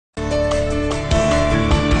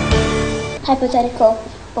hypothetical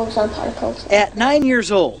boson particles. At 9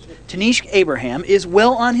 years old, Tanishq Abraham is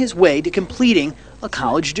well on his way to completing a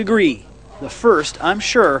college degree. The first, I'm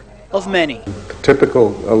sure, of many.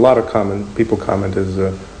 A lot of people comment is,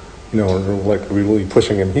 like we're really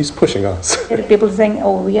pushing him. He's pushing us. People saying,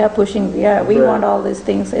 oh, we are pushing, we want all these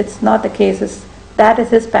things. It's not the case. That is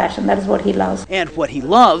his passion. That is what he loves. And what he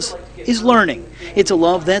loves is learning. It's a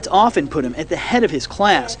love that's often put him at the head of his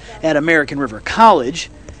class at American River College,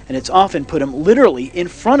 and it's often put him literally in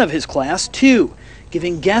front of his class, too,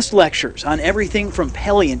 giving guest lectures on everything from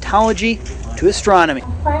paleontology to astronomy.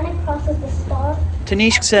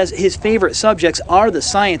 Tanishq says his favorite subjects are the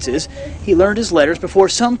sciences. He learned his letters before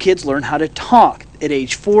some kids learn how to talk. At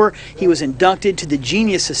age 4, he was inducted to the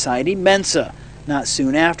Genius Society Mensa. Not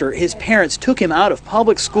soon after, his parents took him out of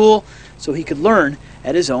public school so he could learn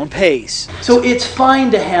at his own pace. So it's fine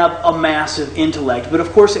to have a massive intellect, but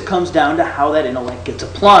of course it comes down to how that intellect gets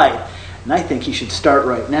applied. And I think he should start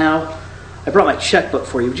right now. I brought my checkbook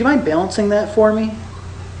for you. Would you mind balancing that for me?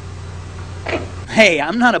 Hey,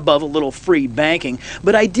 I'm not above a little free banking,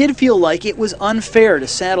 but I did feel like it was unfair to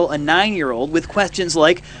saddle a 9-year-old with questions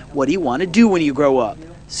like, what do you want to do when you grow up?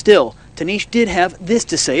 Still, Tanishq did have this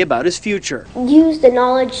to say about his future. Use the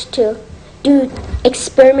knowledge to do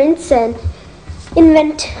experiments and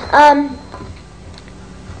invent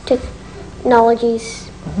technologies.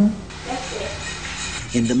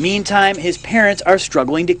 In the meantime, his parents are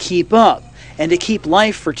struggling to keep up and to keep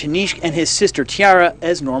life for Tanishq and his sister Tiara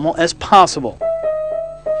as normal as possible.